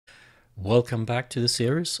Welcome back to the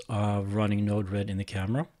series of running Node-RED in the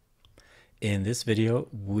camera. In this video,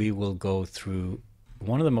 we will go through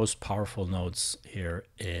one of the most powerful nodes here.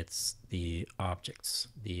 It's the objects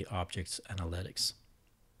analytics.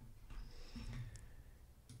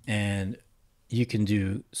 And you can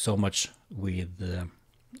do so much with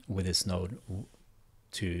this node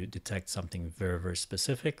to detect something very, very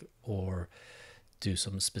specific or do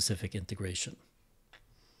some specific integration.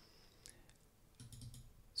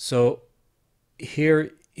 So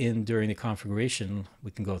here during the configuration, we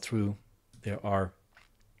can go through, there are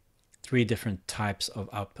three different types of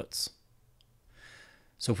outputs.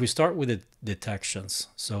 So if we start with the detections,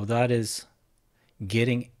 so that is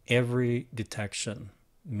getting every detection,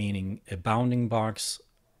 meaning a bounding box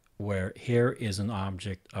where here is an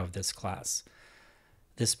object of this class.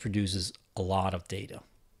 This produces a lot of data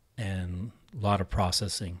and a lot of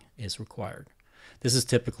processing is required. This is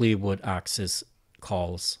typically what Axis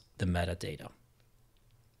calls the metadata.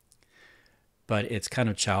 But it's kind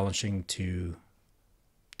of challenging to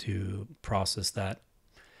process that.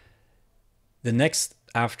 The next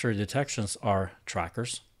after detections are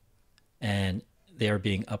trackers, and they are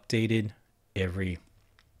being updated every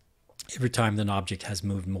time an object has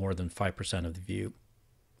moved more than 5% of the view,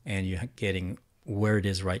 and you're getting where it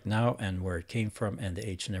is right now and where it came from and the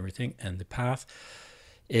age and everything. And the path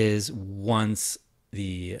is once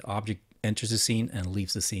the object enters the scene and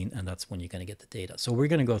leaves the scene, and that's when you're going to get the data. So we're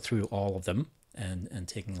going to go through all of them and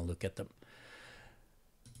taking a look at them.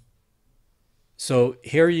 So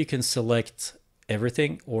here you can select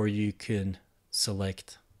everything, or you can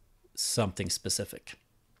select something specific,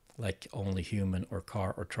 like only human or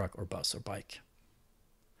car or truck or bus or bike.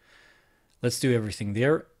 Let's do everything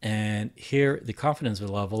there. And here the confidence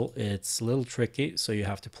level, it's a little tricky, so you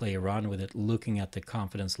have to play around with it, looking at the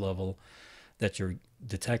confidence level that you're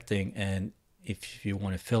detecting. And if you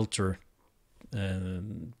want to filter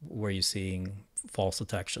where you're seeing false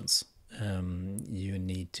detections, you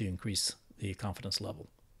need to increase the confidence level.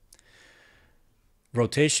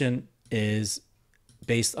 Rotation is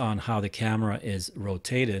based on how the camera is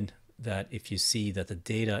rotated, that if you see that the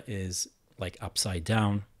data is like upside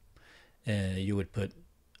down, you would put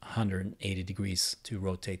 180 degrees to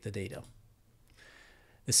rotate the data.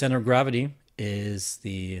 The center of gravity is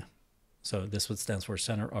so this what stands for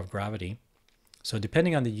center of gravity. So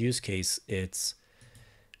depending on the use case, it's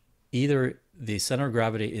either the center of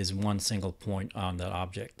gravity is one single point on that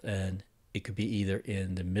object, and it could be either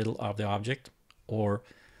in the middle of the object, or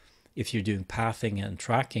if you're doing pathing and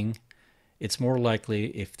tracking, it's more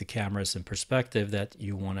likely, if the camera is in perspective, that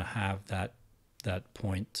you want to have that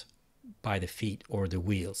point by the feet or the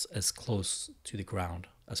wheels as close to the ground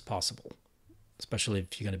as possible, especially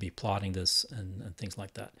if you're going to be plotting this and things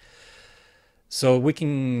like that. So we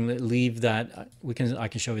can leave that. I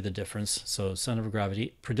can show you the difference. So center of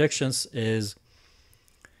gravity predictions is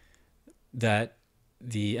that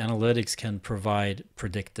the analytics can provide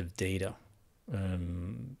predictive data.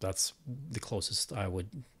 That's the closest I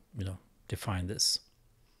would, define this.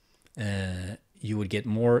 You would get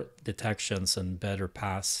more detections and better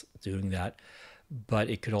paths doing that, but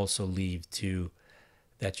it could also lead to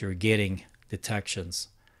that you're getting detections.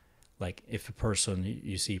 Like if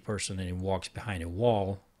you see a person and he walks behind a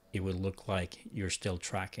wall, it would look like you're still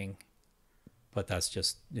tracking, but that's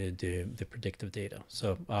just the predictive data.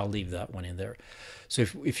 So I'll leave that one in there. So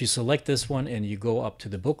if you select this one and you go up to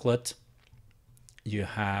the booklet, you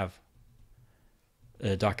have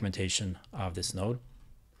a documentation of this node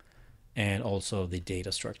and also the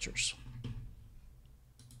data structures.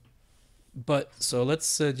 But so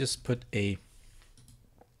let's just put a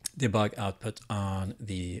debug output on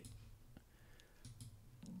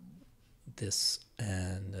this,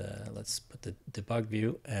 and let's put the debug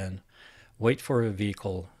view and wait for a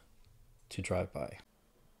vehicle to drive by.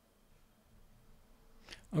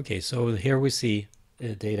 Okay, so here we see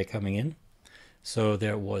data coming in. So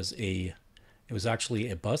it was actually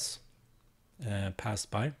a bus passed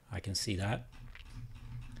by. I can see that.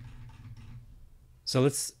 So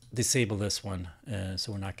let's disable this one,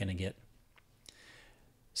 so we're not going to get.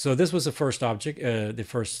 So this was the first object, the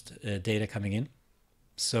first data coming in.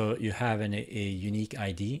 So you have a unique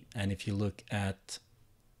ID, and if you look at,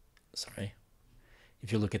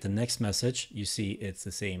 if you look at the next message, you see it's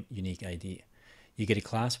the same unique ID. You get a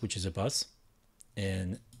class, which is a bus.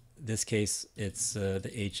 In this case, it's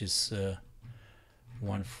the age is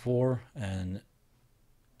 14, and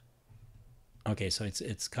okay, so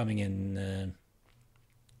it's coming in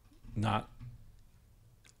not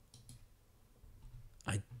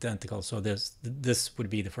identical. So this would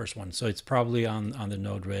be the first one. So it's probably on the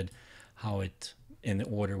Node-RED how it in the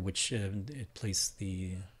order which it placed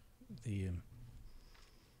the the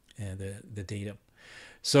data.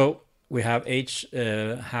 So we have h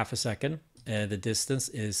half a second. The distance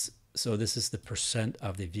is, so this is the percent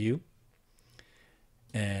of the view.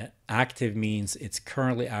 Active means it's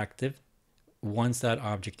currently active. Once that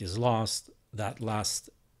object is lost, that last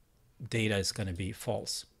data is going to be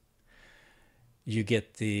false. You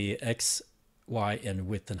get the x, y, and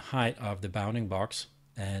width and height of the bounding box,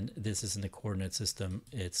 and this is in the coordinate system.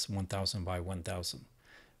 It's 1000 by 1000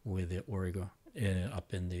 with the origo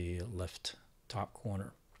up in the left top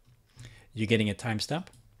corner. You're getting a timestamp,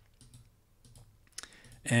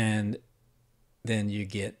 and then you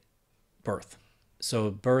get birth.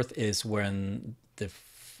 So birth is when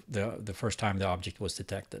the first time the object was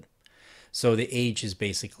detected. So the age is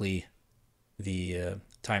basically the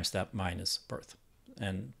timestamp minus birth,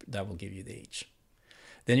 and that will give you the age.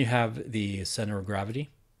 Then you have the center of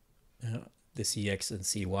gravity, the CX and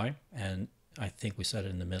CY, and I think we set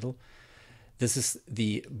it in the middle. This is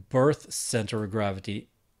the birth center of gravity,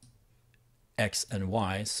 X and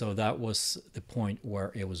Y, so that was the point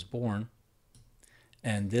where it was born.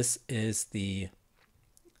 And this is the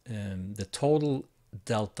total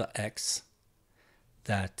delta X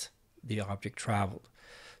that the object traveled.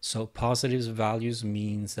 So positive values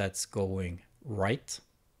means that's going right,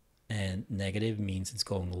 and negative means it's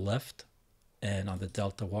going left. And on the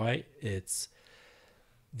delta Y, it's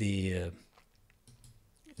the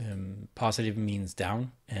positive means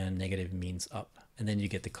down and negative means up. And then you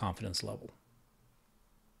get the confidence level.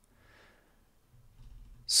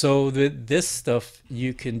 So this stuff,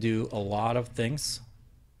 you can do a lot of things.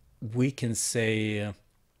 We can say,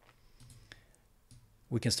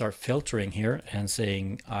 we can start filtering here and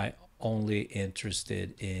saying, I only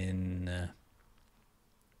interested in,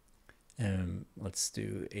 let's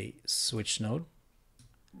do a switch node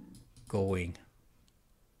going,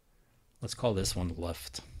 let's call this one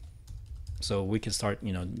left. So we can start,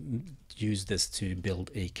 use this to build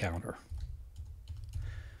a counter.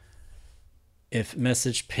 If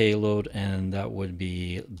message payload, and that would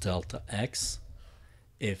be delta X,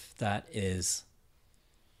 if that is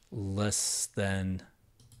less than,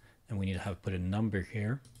 and we need to put a number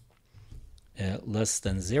here, less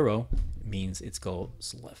than 0 means it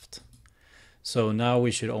goes left. So now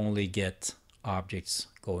we should only get objects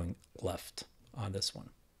going left on this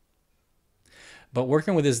one. But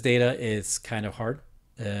working with this data is kind of hard.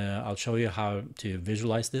 I'll show you how to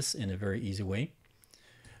visualize this in a very easy way.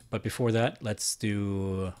 But before that, let's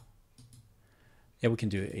do, we can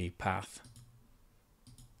do a path.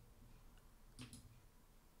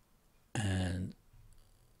 And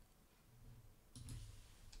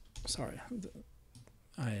sorry,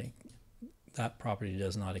 that property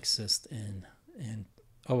does not exist in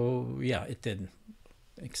oh yeah, it did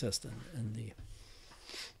exist in the,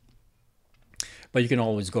 but you can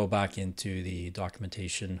always go back into the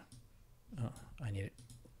documentation. I need it.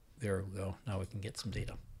 There we go. Now we can get some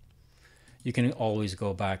data. You can always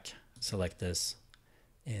go back, select this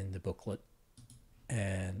in the booklet,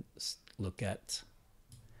 and look at,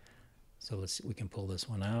 so let's see, we can pull this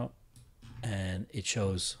one out, and it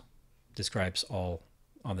shows, describes all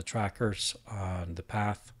on the trackers, on the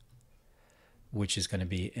path, which is going to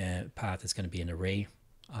be, path is going to be an array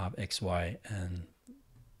of X, Y, and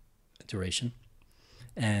duration,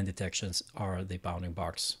 and detections are the bounding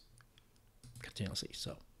box continuously.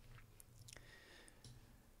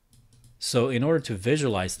 So in order to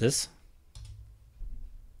visualize this,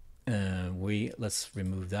 let's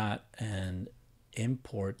remove that and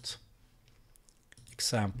import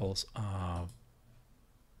examples of,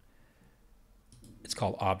 it's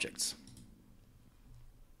called objects.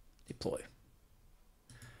 Deploy.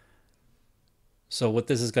 So what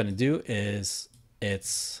this is going to do is,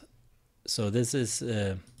 so this is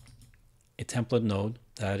a template node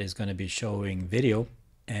that is going to be showing video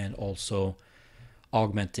and also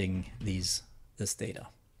augmenting this data.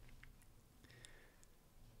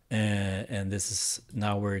 And this is,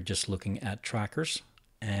 now we're just looking at trackers,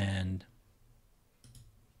 and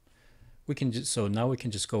we can just, so now we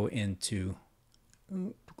can just go into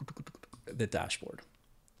the dashboard.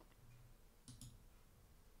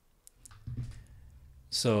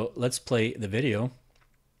 So let's play the video.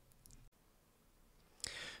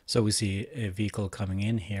 So we see a vehicle coming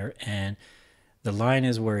in here, and the line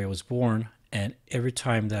is where it was born, and every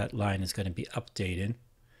time that line is going to be updated,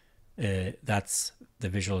 that's the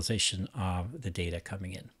visualization of the data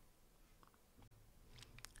coming in.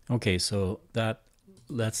 Okay, so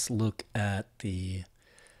let's look at the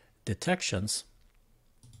detections,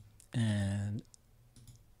 and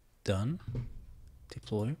done,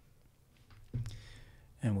 deploy.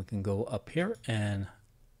 And we can go up here and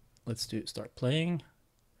let's start playing.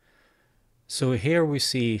 So here we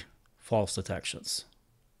see false detections.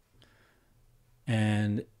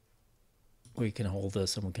 And we can hold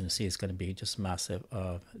this and we can see it's going to be just massive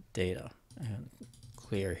of data and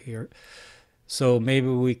clear here. So maybe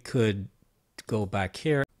we could go back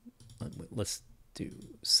here. Let's do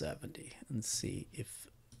 70 and see if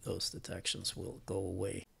those detections will go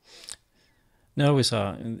away. Now we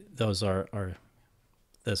saw those are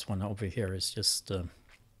this one over here is just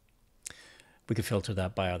we could filter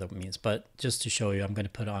that by other means, but just to show you, I'm going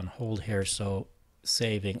to put on hold here. So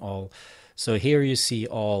saving all. So here you see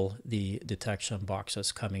all the detection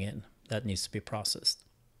boxes coming in that needs to be processed.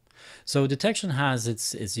 So detection has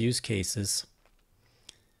its use cases.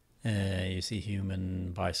 You see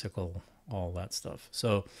human, bicycle, all that stuff.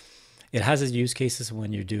 So it has its use cases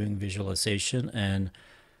when you're doing visualization and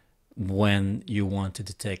when you want to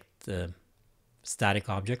detect static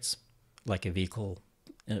objects like a vehicle,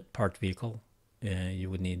 parked vehicle. You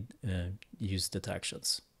would need use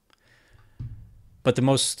detections. But the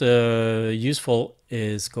most useful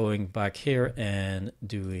is going back here and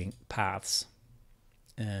doing paths.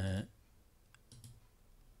 And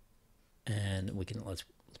we can, let's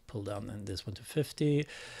pull down then this one to 50.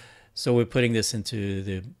 So we're putting this into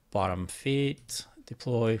the bottom feet,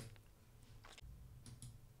 deploy.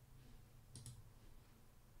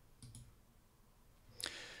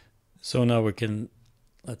 So now we can,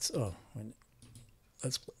 let's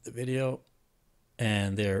play the video.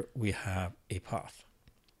 And there we have a path.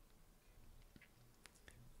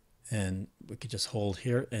 And we could just hold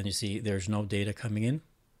here and you see there's no data coming in.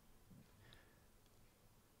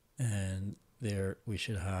 And there we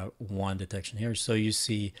should have one detection here. So you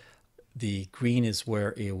see the green is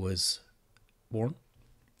where it was born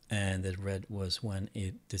and the red was when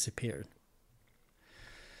it disappeared.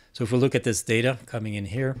 So if we look at this data coming in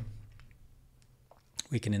here,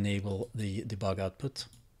 we can enable the debug output.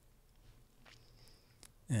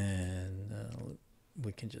 And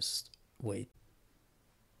we can just wait.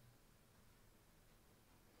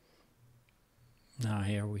 Now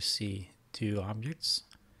here we see two objects.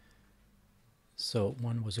 So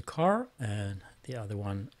one was a car and the other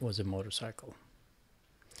one was a motorcycle.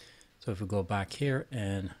 So if we go back here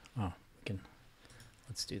and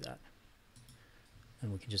let's do that.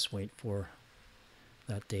 And we can just wait for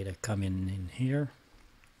that data come in here.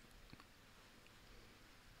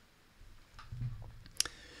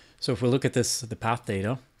 So if we look at this, the path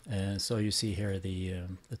data, so you see here the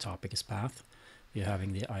topic is path. You're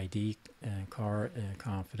having the ID, car,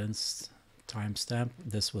 confidence, timestamp.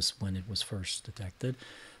 This was when it was first detected.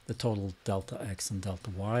 The total delta X and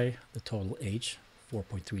delta Y. The total age,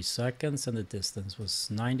 4.3 seconds, and the distance was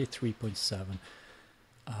 93.7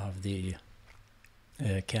 of the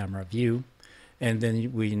camera view. And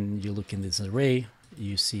then when you look in this array,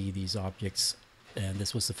 you see these objects, and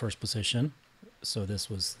this was the first position. So this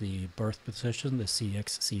was the birth position, the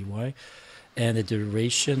CX, CY, and the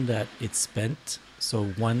duration that it spent. So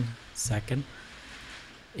 1 second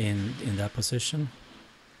in that position.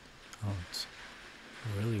 Oh, it's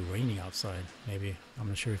really raining outside. Maybe, I'm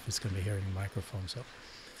not sure if it's going to be hearing the microphone. So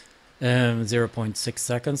 0.6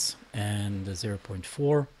 seconds and the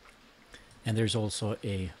 0.4. And there's also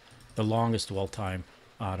the longest dwell time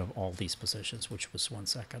out of all these positions, which was 1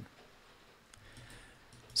 second.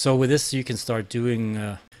 So with this, you can start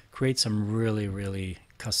doing, create some really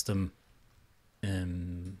custom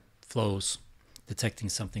flows, detecting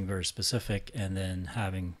something very specific, and then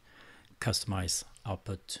having customized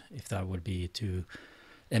output, if that would be to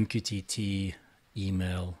MQTT,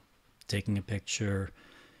 email, taking a picture,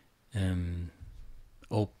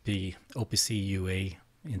 OPC UA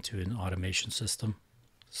into an automation system.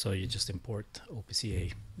 So you just import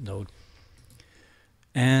OPCA node,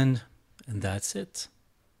 and that's it.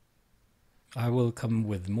 I will come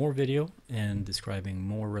with more video and describing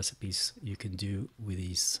more recipes you can do with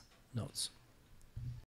these nodes.